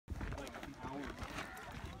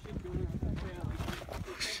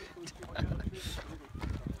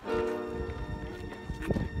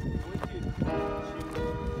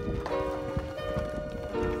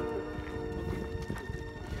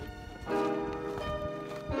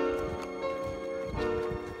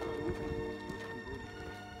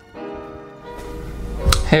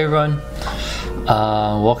Hey everyone,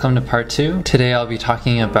 welcome to part 2. Today I'll be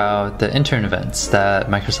talking about the intern events that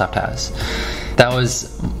Microsoft has. That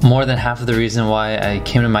was more than half of the reason why I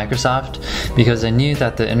came to Microsoft, because I knew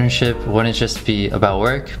that the internship wouldn't just be about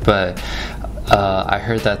work, but I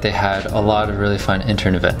heard that they had a lot of really fun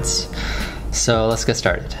intern events. So let's get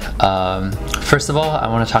started. First of all, I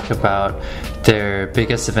want to talk about their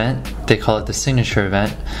biggest event. They call it the signature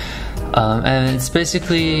event. And it's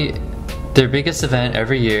basically their biggest event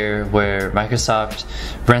every year where Microsoft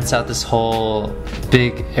rents out this whole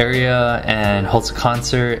big area and holds a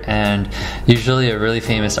concert, and usually a really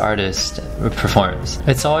famous artist performs.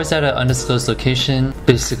 It's always at an undisclosed location.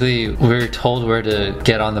 Basically, we're told where to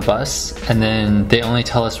get on the bus, and then they only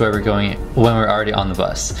tell us where we're going when we're already on the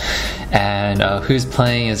bus. And who's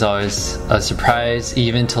playing is always a surprise,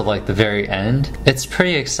 even till like the very end. It's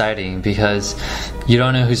pretty exciting because you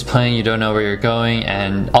don't know who's playing, you don't know where you're going,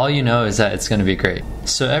 and all you know is that it's going to be great.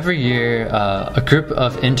 So every year, a group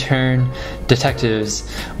of intern detectives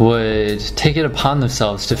would take it upon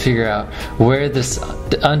themselves to figure out where this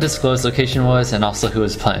undisclosed location was and also who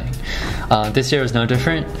was playing. This year was no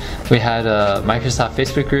different. We had a Microsoft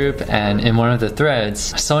Facebook group, and in one of the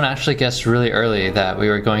threads, someone actually guessed really early that we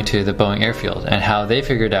were going to the Boeing airfield, and how they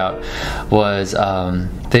figured out was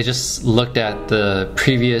they just looked at the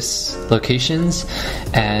previous locations,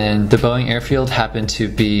 and the Boeing airfield happened to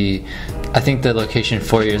be, I think, the location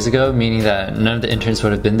 4 years ago, meaning that none of the interns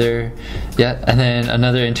would have been there yet. And then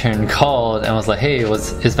another intern called and was like, hey,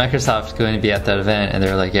 is Microsoft going to be at that event? And they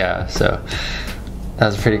were like, yeah. So that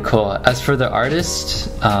was pretty cool. As for the artist,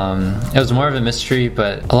 it was more of a mystery,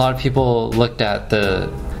 but a lot of people looked at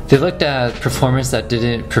performers that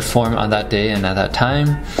didn't perform on that day and at that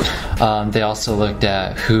time. They also looked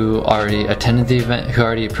at who already attended the event, who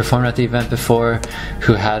already performed at the event before,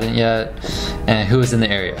 who hadn't yet, and who was in the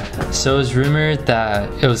area. So it was rumored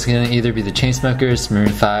that it was going to either be the Chainsmokers, Maroon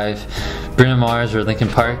 5, Bruno Mars, or Linkin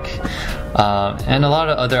Park, and a lot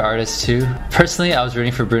of other artists too. Personally, I was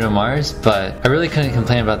rooting for Bruno Mars, but I really couldn't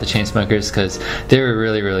complain about the Chainsmokers because they were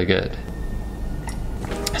really, really good.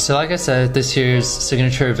 So like I said, this year's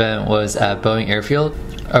signature event was at Boeing Airfield.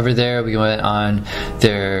 Over there we went on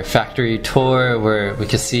their factory tour where we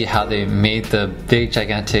could see how they made the big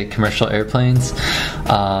gigantic commercial airplanes.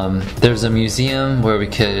 There was a museum where we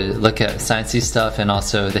could look at sciencey stuff and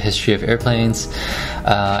also the history of airplanes.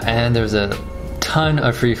 And there was a ton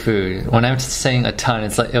of free food. When I'm saying a ton,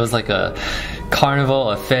 it was like a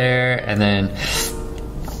carnival, a fair, and then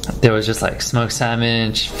there was just like smoked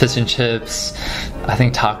salmon, fish and chips, I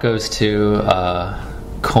think tacos too,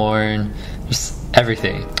 corn, just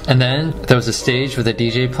everything. And then there was a stage with a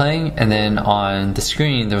DJ playing, and then on the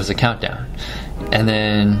screen there was a countdown. And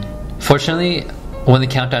then fortunately, when the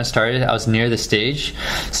countdown started, I was near the stage,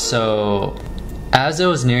 so as it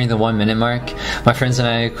was nearing the 1 minute mark, my friends and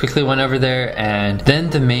I quickly went over there, and then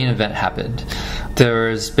the main event happened. There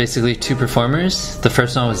was basically 2 performers. The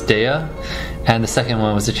first one was Dea, and the second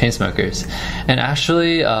one was the Chainsmokers. And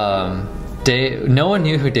actually, no one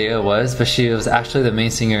knew who Dea was, but she was actually the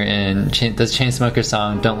main singer in the Chainsmokers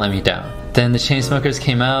song Don't Let Me Down. Then the Chainsmokers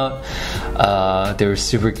came out. They were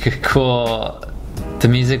super cool. The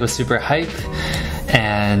music was super hype,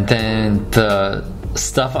 and then the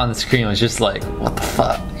stuff on the screen was just like, what the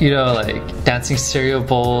fuck, you know, like dancing cereal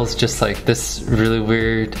bowls, just like this really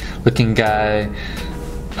weird looking guy.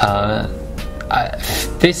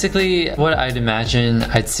 Basically what I'd imagine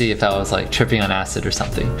I'd see if I was like tripping on acid or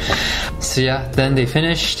something. So yeah, then they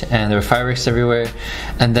finished and there were fireworks everywhere,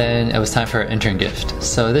 and then it was time for our intern gift.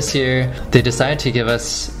 So this year they decided to give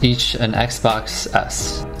us each an Xbox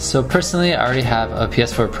S. So personally, I already have a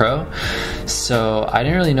PS4 Pro, so I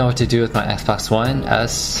didn't really know what to do with my Xbox One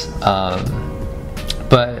S,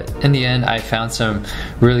 but in the end I found some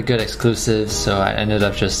really good exclusives, so I ended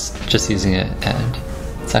up just using it, and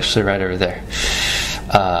it's actually right over there.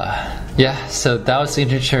 Yeah, so that was the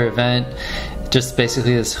signature event. Just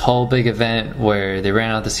basically this whole big event where they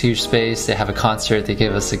ran out this huge space, they have a concert, they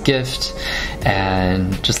gave us a gift,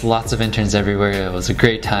 and just lots of interns everywhere. It was a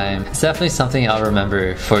great time. It's definitely something I'll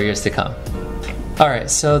remember for years to come. Alright,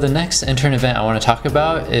 so the next intern event I want to talk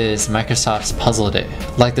about is Microsoft's Puzzle Day.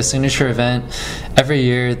 Like the signature event, every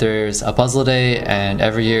year there's a puzzle day, and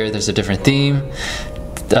every year there's a different theme.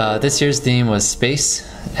 This year's theme was space,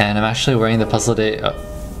 and I'm actually wearing the Puzzle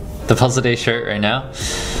Day shirt right now.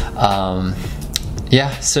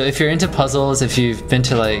 Yeah, so if you're into puzzles, if you've been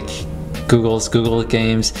to like Google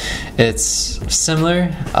games, it's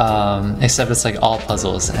similar, except it's like all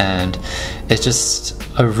puzzles, and it's just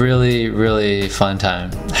a really fun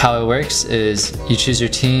time. How it works is you choose your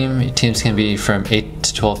team. Teams can be from 8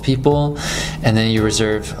 to 12 people, and then you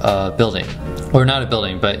reserve a building. Or not a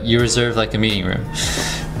building, but you reserve like a meeting room.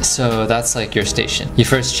 So that's like your station. You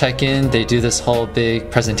first check in, they do this whole big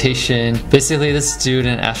presentation. Basically, this dude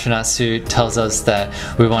in an astronaut suit tells us that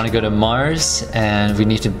we want to go to Mars and we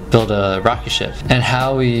need to build a rocket ship. And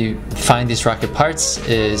how we find these rocket parts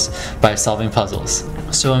is by solving puzzles.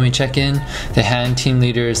 So when we check in, they hand team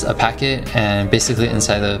leaders a packet, and basically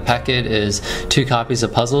inside the packet is 2 copies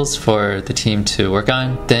of puzzles for the team to work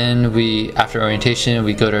on. Then we, after orientation,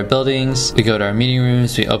 we go to our buildings, we go to our meeting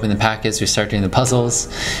rooms, we open the packets, we start doing the puzzles,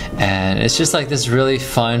 and it's just like this really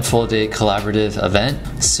fun full-day collaborative event.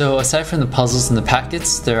 So aside from the puzzles and the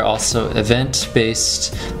packets, there are also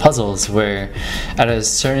event-based puzzles where at a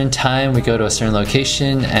certain time we go to a certain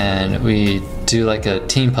location and we do like a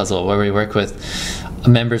team puzzle where we work with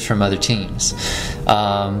members from other teams.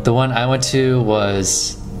 The one I went to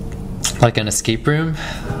was like an escape room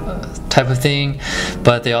type of thing,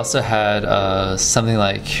 but they also had something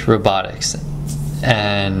like robotics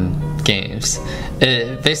and games.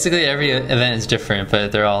 Basically every event is different,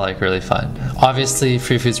 but they're all like really fun. Obviously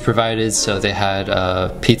free food's provided, so they had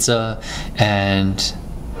pizza, and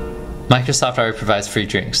Microsoft already provides free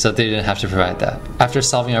drinks, so they didn't have to provide that. After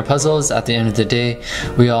solving our puzzles, at the end of the day,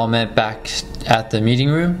 we all met back at the meeting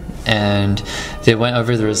room and they went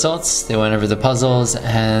over the results, they went over the puzzles,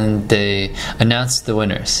 and they announced the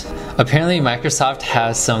winners. Apparently Microsoft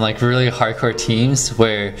has some like really hardcore teams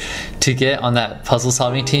where to get on that puzzle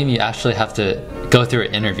solving team you actually have to go through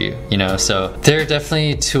an interview, you know, so there are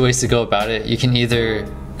definitely 2 ways to go about it. You can either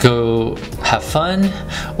go have fun,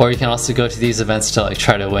 or you can also go to these events to like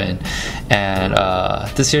try to win. And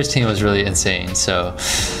this year's team was really insane, so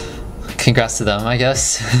congrats to them, I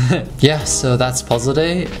guess. Yeah, so that's Puzzle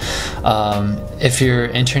Day. If you're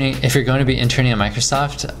going to be interning at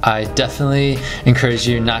Microsoft, I definitely encourage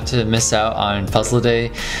you not to miss out on Puzzle Day.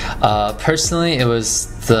 Personally, it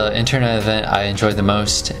was the internet event I enjoyed the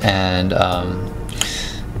most, and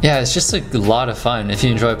yeah, it's just a lot of fun. If you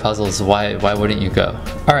enjoy puzzles, why wouldn't you go?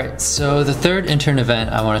 Alright, so the third intern event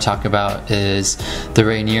I want to talk about is the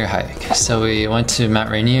Ranier Hike. So we went to Mount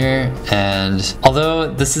Rainier, and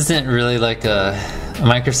although this isn't really like a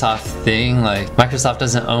Microsoft thing, like Microsoft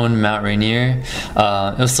doesn't own Mount Rainier,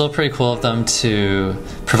 it was still pretty cool of them to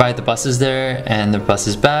provide the buses there and the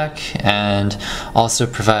buses back, and also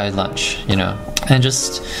provide lunch, you know. And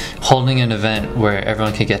just holding an event where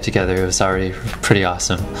everyone could get together was already pretty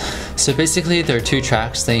awesome. So basically there are 2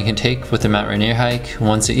 tracks that you can take with the Mount Rainier hike.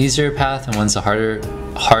 One's an easier path and one's a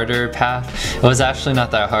harder path. It was actually not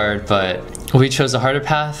that hard, but we chose a harder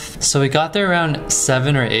path. So we got there around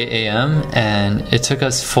 7 or 8 a.m. and it took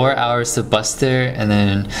us 4 hours to bus there and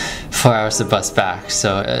then 4 hours to bus back.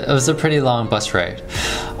 So it was a pretty long bus ride.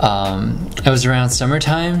 It was around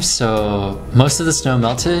summertime, so most of the snow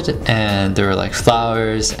melted and there were like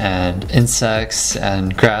flowers and insects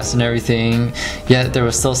and grass and everything, yet there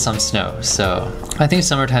was still some snow. So I think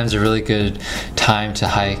summertime is a really good time to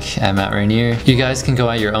hike at Mount Rainier. You guys can go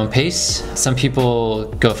at your own pace. Some people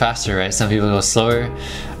go faster, right? Some people go slower.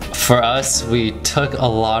 For us, we took a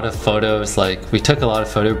lot of photos, like we took a lot of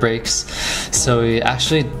photo breaks, so we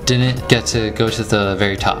actually didn't get to go to the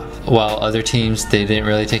very top, while other teams, they didn't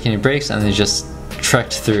really take any breaks and they just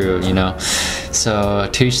trekked through, you know. So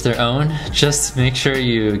to each their own, just make sure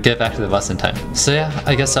you get back to the bus in time. So yeah,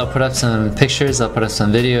 I guess I'll put up some pictures, I'll put up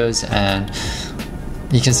some videos, and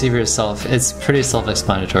you can see for yourself. It's pretty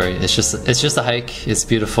self-explanatory. It's just a hike. It's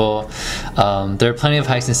beautiful. There are plenty of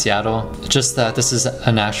hikes in Seattle, just that this is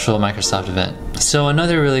an actual Microsoft event. So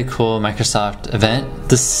another really cool Microsoft event,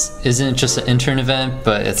 this isn't just an intern event,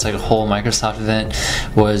 but it's like a whole Microsoft event,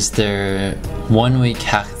 was their 1-week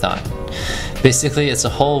hackathon. Basically, it's a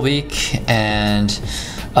whole week, and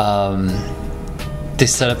they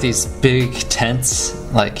set up these big tents,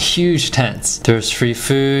 like huge tents. There's free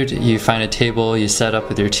food, you find a table, you set up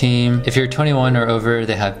with your team. If you're 21 or over,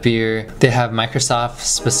 they have beer. They have Microsoft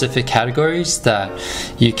specific categories that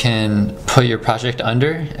you can put your project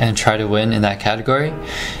under and try to win in that category.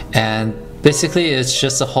 And basically, it's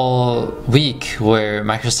just a whole week where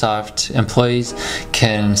Microsoft employees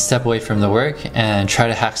can step away from the work and try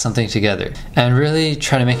to hack something together and really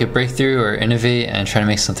try to make a breakthrough or innovate and try to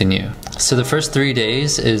make something new. So the first 3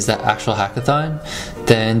 days is the actual hackathon.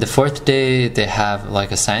 Then the 4th day they have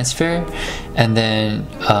like a science fair, and then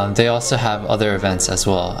they also have other events as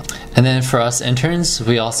well. And then for us interns,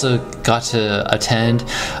 we also got to attend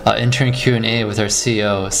intern Q&A with our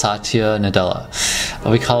CEO, Satya Nadella.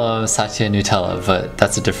 We call him Satya Nutella, but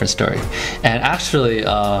that's a different story. And actually,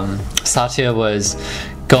 Satya was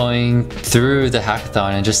going through the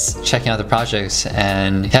hackathon and just checking out the projects,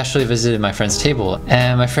 and he actually visited my friend's table,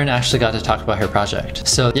 and my friend actually got to talk about her project.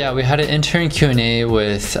 So yeah, we had an intern Q&A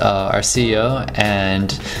with our CEO,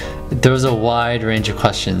 and there was a wide range of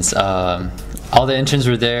questions. All the interns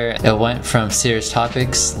were there. It went from serious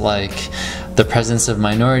topics like the presence of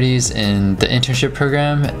minorities in the internship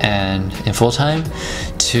program and in full-time,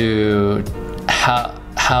 to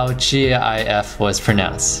how GIF was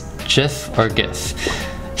pronounced. GIF or GIF?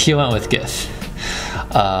 He went with GIF.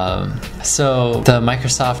 So the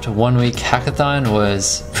Microsoft 1 week hackathon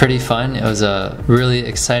was pretty fun. It was a really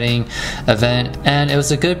exciting event, and it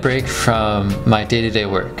was a good break from my day-to-day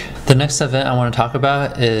work. The next event I want to talk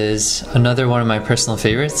about is another one of my personal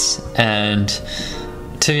favorites, and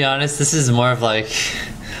to be honest, this is more of like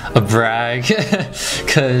a brag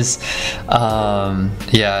because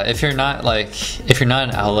yeah, if you're not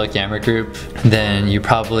an Outlook Yammer group, then you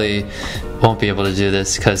probably won't be able to do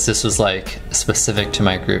this, because this was like specific to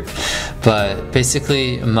my group. But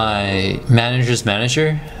basically, my manager's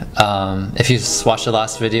manager, if you watched the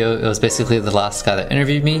last video, it was basically the last guy that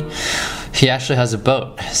interviewed me. He actually has a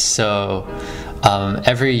boat, so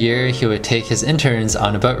every year he would take his interns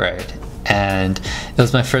on a boat ride, and it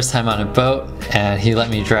was my first time on a boat, and he let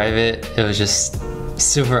me drive it. It was just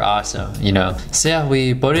super awesome, you know. So yeah,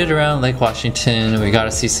 we boated around Lake Washington. We got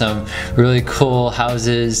to see some really cool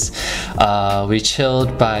houses. We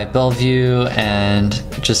chilled by Bellevue and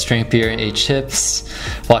just drank beer and ate chips,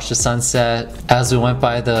 watched the sunset. As we went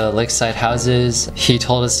by the lakeside houses, he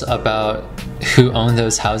told us about who owned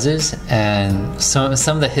those houses and some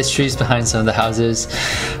of the histories behind some of the houses.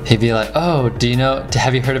 He'd be like, oh,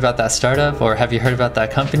 have you heard about that startup, or have you heard about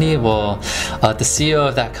that company? Well, the CEO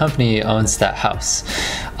of that company owns that house.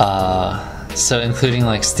 So including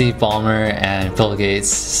like Steve Ballmer and Bill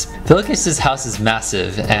Gates. Bill Gates' house is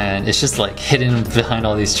massive, and it's just like hidden behind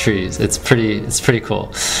all these trees. It's pretty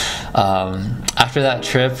cool. After that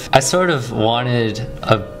trip, I sort of wanted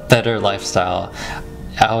a better lifestyle.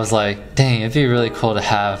 I was like, dang, it'd be really cool to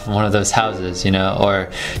have one of those houses, you know,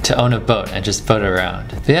 or to own a boat and just boat around.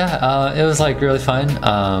 But yeah, it was like really fun.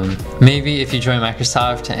 Maybe if you join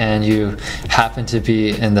Microsoft and you happen to be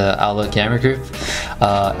in the Outlook Yammer group,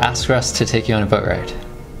 ask for us to take you on a boat ride.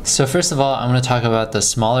 So first of all, I'm going to talk about the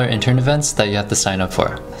smaller intern events that you have to sign up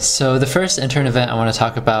for. So the first intern event I want to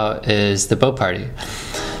talk about is the boat party.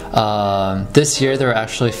 This year there were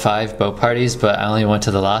actually 5 boat parties, but I only went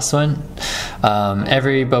to the last one.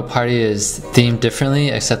 Every boat party is themed differently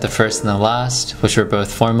except the first and the last, which were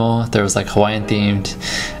both formal. There was like Hawaiian themed,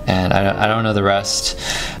 and I don't know the rest.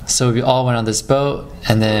 So we all went on this boat,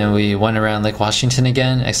 and then we went around Lake Washington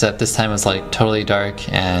again, except this time it was like totally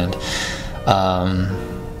dark, and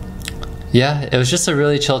yeah, it was just a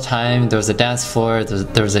really chill time. There was a dance floor,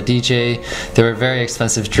 there was a DJ, there were very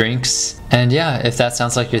expensive drinks. And yeah, if that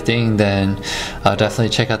sounds like your thing, then definitely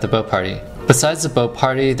check out the boat party. Besides the boat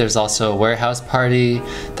party, there's also a warehouse party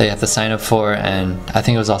that you have to sign up for, and I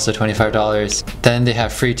think it was also $25. Then they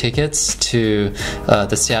have free tickets to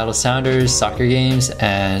the Seattle Sounders soccer games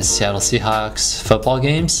and Seattle Seahawks football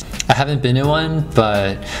games. I haven't been to one,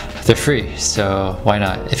 but they're free, so why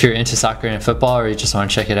not? If you're into soccer and football, or you just want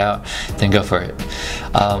to check it out, then go for it.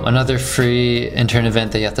 Another free intern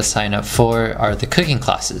event that you have to sign up for are the cooking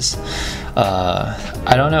classes.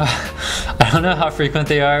 I don't know how frequent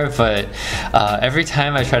they are, but every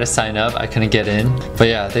time I try to sign up, I couldn't get in. But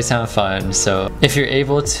yeah, they sound fun. So if you're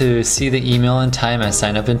able to see the email in time and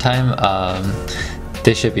sign up in time,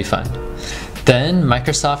 they should be fun. Then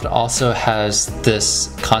Microsoft also has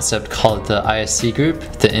this concept called the ISC group,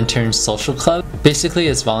 the Intern Social Club. Basically,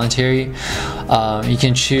 it's voluntary. You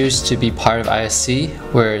can choose to be part of ISC,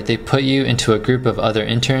 where they put you into a group of other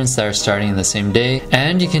interns that are starting the same day,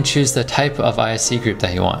 and you can choose the type of ISC group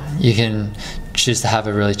that you want. You can choose to have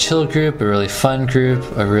a really chill group, a really fun group,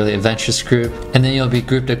 a really adventurous group, and then you'll be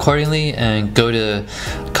grouped accordingly and go to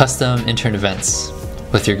custom intern events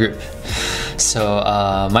with your group. So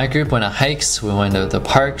my group went on hikes, we went to the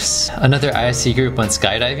parks. Another ISC group went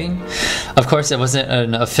skydiving. Of course, it wasn't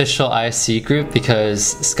an official ISC group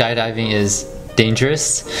because skydiving is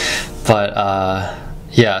dangerous, but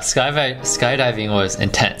yeah, skydiving was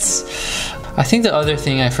intense. I think the other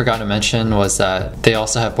thing I forgot to mention was that they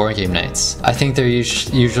also have board game nights. I think they're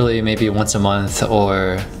usually maybe once a month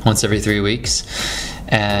or once every 3 weeks.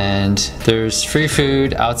 And there's free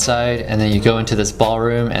food outside, and then you go into this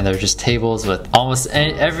ballroom, and there are just tables with almost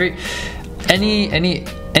any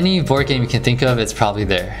board game you can think of. It's probably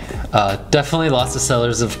there. Definitely lots of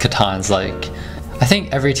Sellers of Catans. Like, I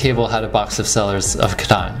think every table had a box of Sellers of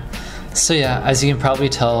Catan. So yeah, as you can probably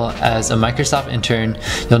tell, as a Microsoft intern,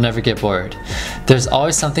 you'll never get bored. There's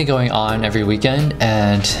always something going on every weekend,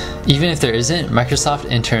 and even if there isn't,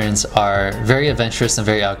 Microsoft interns are very adventurous and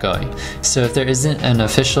very outgoing. So if there isn't an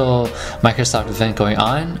official Microsoft event going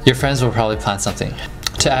on, your friends will probably plan something.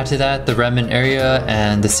 To add to that, the Redmond area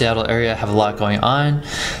and the Seattle area have a lot going on.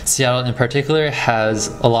 Seattle in particular has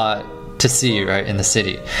a lot to see right in the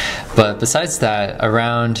city. But besides that,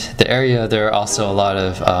 around the area there are also a lot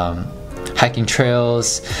of hiking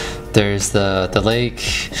trails. There's the lake,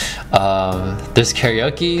 there's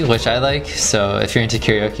karaoke, which I like, so if you're into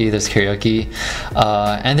karaoke, there's karaoke,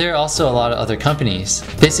 and there are also a lot of other companies.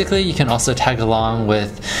 Basically, you can also tag along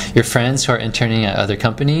with your friends who are interning at other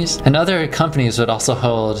companies, and other companies would also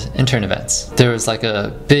hold intern events. There was like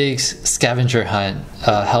a big scavenger hunt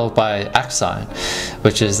held by Hackathon,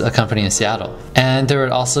 which is a company in Seattle, and there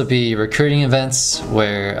would also be recruiting events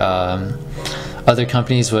where other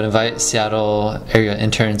companies would invite Seattle area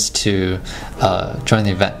interns to join the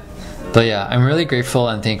event. But yeah, I'm really grateful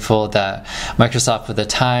and thankful that Microsoft put the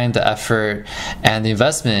time, the effort, and the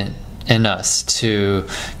investment in us to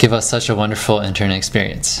give us such a wonderful intern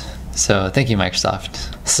experience. So thank you,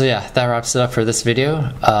 Microsoft. So yeah, that wraps it up for this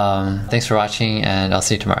video. Thanks for watching, and I'll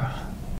see you tomorrow.